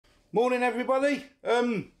Morning everybody.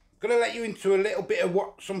 Gonna let you into a little bit of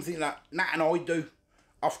something that Nat and I do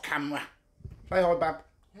off camera. Say hi, Bab.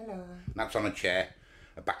 Hello. Nat's on a chair.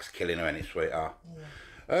 Her back's killing her, ain't it, sweetheart?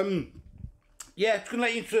 Yeah. Yeah, it's gonna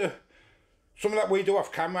let you into something that we do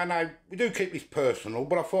off camera. Now we do keep this personal,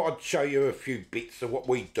 but I thought I'd show you a few bits of what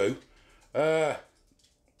we do. Now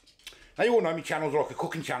you all know my channel's like a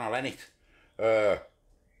cooking channel, ain't it?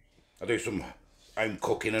 I do some home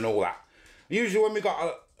cooking and all that. Usually when we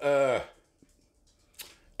got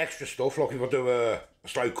extra stuff, like if I do a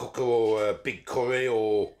slow cooker or a big curry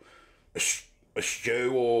or a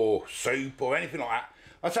stew or soup or anything like that,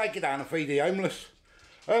 I take it down and feed the homeless.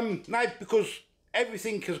 Now because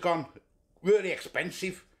everything has gone really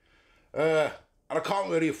expensive, and I can't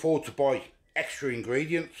really afford to buy extra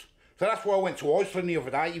ingredients, so that's why I went to Iceland the other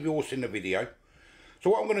day. You've all seen the video. So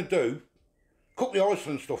what I'm going to do, cook the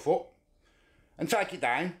Iceland stuff up and take it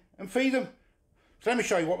down and feed them. So let me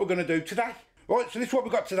show you what we're going to do today. Right, so this is what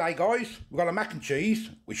we've got today, guys. We've got a mac and cheese,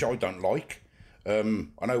 which I don't like. I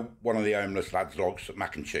know one of the homeless lads likes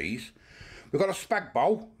mac and cheese. We've got a spag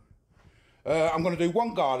bowl. I'm going to do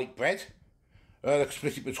one garlic bread,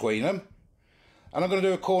 split it between them. And I'm going to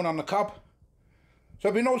do a corn on the cob. So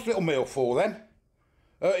it'll be a nice little meal for them.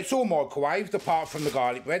 It's all microwaved apart from the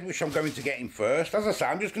garlic bread, which I'm going to get in first. As I say,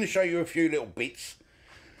 I'm just going to show you a few little bits.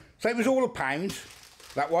 So it was all £1.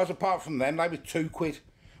 That was, apart from them, they were £2.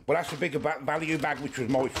 But that's a bigger value bag, which was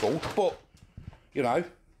my fault. But, you know.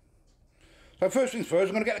 So first things first,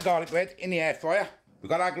 I'm going to get the garlic bread in the air fryer. We've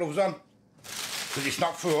got our gloves on, because it's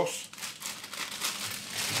not for us.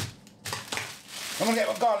 I'm going to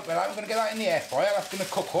get my garlic bread out, I'm going to get that in the air fryer. That's going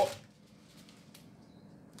to cook up.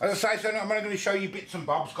 As I say, so I'm only going to show you bits and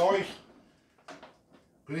bobs, guys.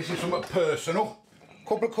 But this is something personal.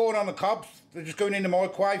 Couple of corn on the cobs. They're just going in the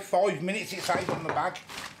microwave. 5 minutes it says on the bag.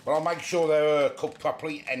 But I'll make sure they're cooked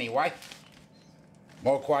properly anyway.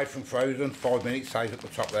 Microwave from frozen. 5 minutes says at the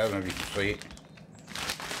top there, whenever you can see it.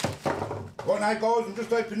 Right now, guys, I'm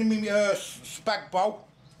just opening my spag bowl.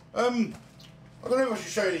 I don't know if I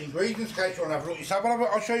should show you the ingredients in case you want to have a look yourself, but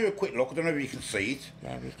I'll show you a quick look. I don't know if you can see it.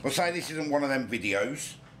 Yeah, we can. I'll say this isn't one of them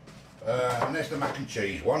videos. And there's the mac and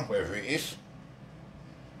cheese one, wherever it is.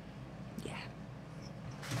 Yeah.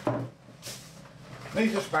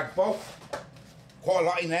 There's the spag bowl. Quite a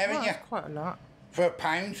lot in there, isn't you? Quite a lot. For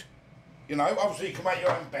 £1. You know, obviously you can make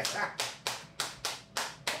your own better.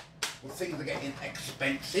 Well, things are getting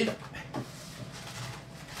expensive.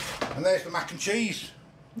 And there's the mac and cheese.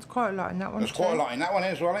 There's quite a lot in that one. There's quite a lot in that one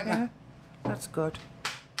as well, isn't there? That's good.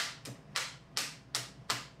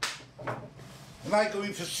 And they go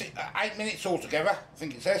in for 8 minutes altogether, I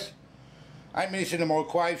think it says. 8 minutes in the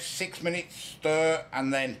microwave, 6 minutes stir,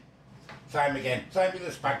 and then same again. Same with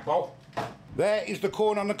the spag bowl. There is the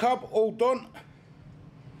corn on the cob, all done.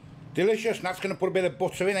 Delicious. And that's going to put a bit of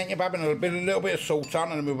butter in, ain't you, Bab? And a little bit of salt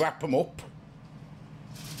on, and then we'll wrap them up.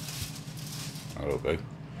 That'll do.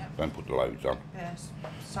 Yep. Don't put the loads on. Yes.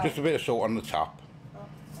 Just a bit of salt on the top.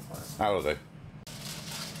 That'll do.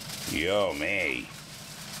 Yummy.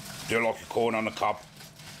 Do like a corn on the cob.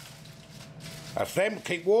 That's them.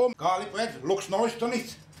 Keep warm. Garlic bread. Looks nice, doesn't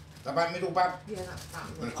it? That about middle, Bab? Yeah, that's that.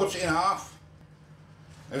 I'm going to cut it in half.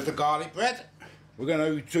 There's the garlic bread. We're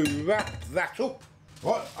going to wrap that up.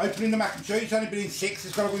 Right, opening the mac and cheese. It's only been in 6.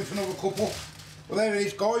 It's got to go in for another couple. Well, there it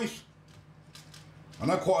is, guys. I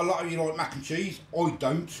know quite a lot of you like mac and cheese. I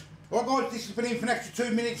don't. Right, guys, this has been in for an extra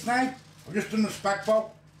 2 minutes now. I've just done the spag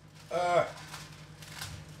bowl.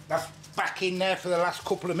 That's back in there for the last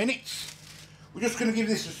couple of minutes. We're just going to give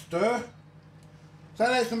this a stir. So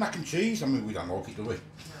there's the mac and cheese. I mean, we don't like it, do we? No.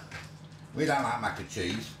 We don't like mac and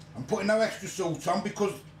cheese. I'm putting no extra salt on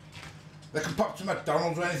because they can pop to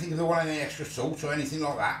McDonald's or anything if they want any extra salt or anything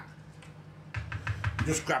like that.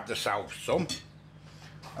 Just grab yourself some.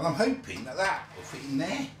 And I'm hoping that that will fit in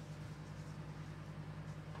there.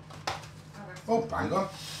 Oh, bang on.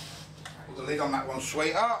 Put the lid on that one,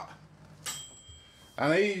 sweetheart.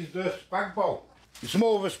 And here's the spag bowl. It's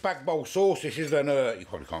more of a spag bowl sauce, this is than you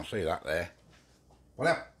probably can't see that there.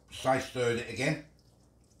 Well, I stirred it again.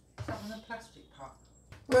 Is that in a plastic pot?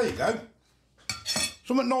 There you go.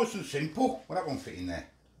 Something nice and simple. Well, that won't fit in there.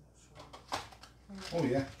 Oh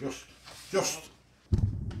yeah, just.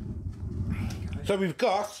 So we've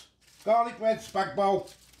got garlic bread, spag bowl,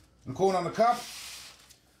 and corn on the cob.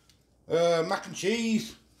 Mac and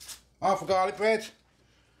cheese, half a garlic bread,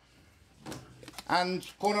 and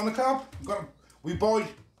corn on the cob. We buy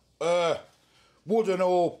wooden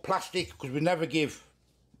or plastic because we never give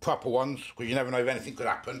proper ones because you never know if anything could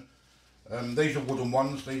happen. These are wooden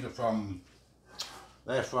ones. These are from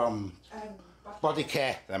They're from Body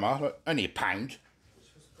Care, them are, only £1.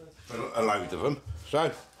 a load of them. So,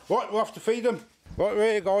 right, we'll have to feed them. Right,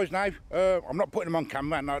 we're here, guys, now. I'm not putting them on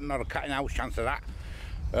camera, not a cat in house chance of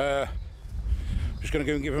that. Just going to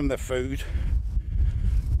go and give them their food.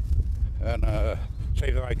 And see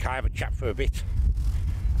if they're okay, have a chat for a bit.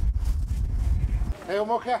 Hey,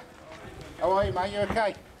 Mucker. How are you, mate? You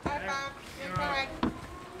okay? Hi, Bob. You alright?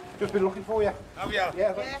 Just been looking for you. Oh, Yeah, I've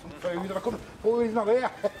got some food. I couldn't. Oh, he's not here.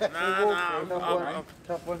 No.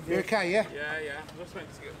 You okay, yeah? Yeah. I'm just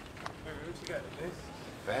meant to get food to get this.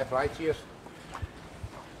 Fair play to you.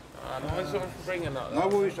 Nice one for bringing that. No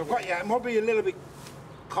worries, I've got you. It might be a little bit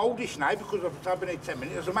coldish now because I've been here 10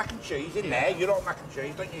 minutes. There's a mac and cheese in there. You like mac and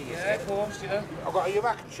cheese, don't you? Yeah, of course, you know. I've got your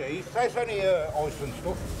mac and cheese. It's only Iceland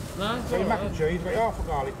stuff. No, it's So your all mac right. and cheese, but half a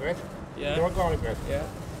garlic bread. Yeah. You want garlic bread? Yeah.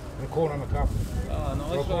 And corn on the cob. Oh, You nice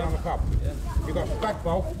want corn on the one. cob? Yeah. You've got spag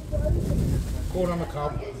bowl, corn on the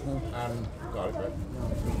cob, and garlic bread.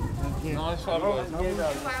 Nice one, boys.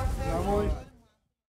 No worries.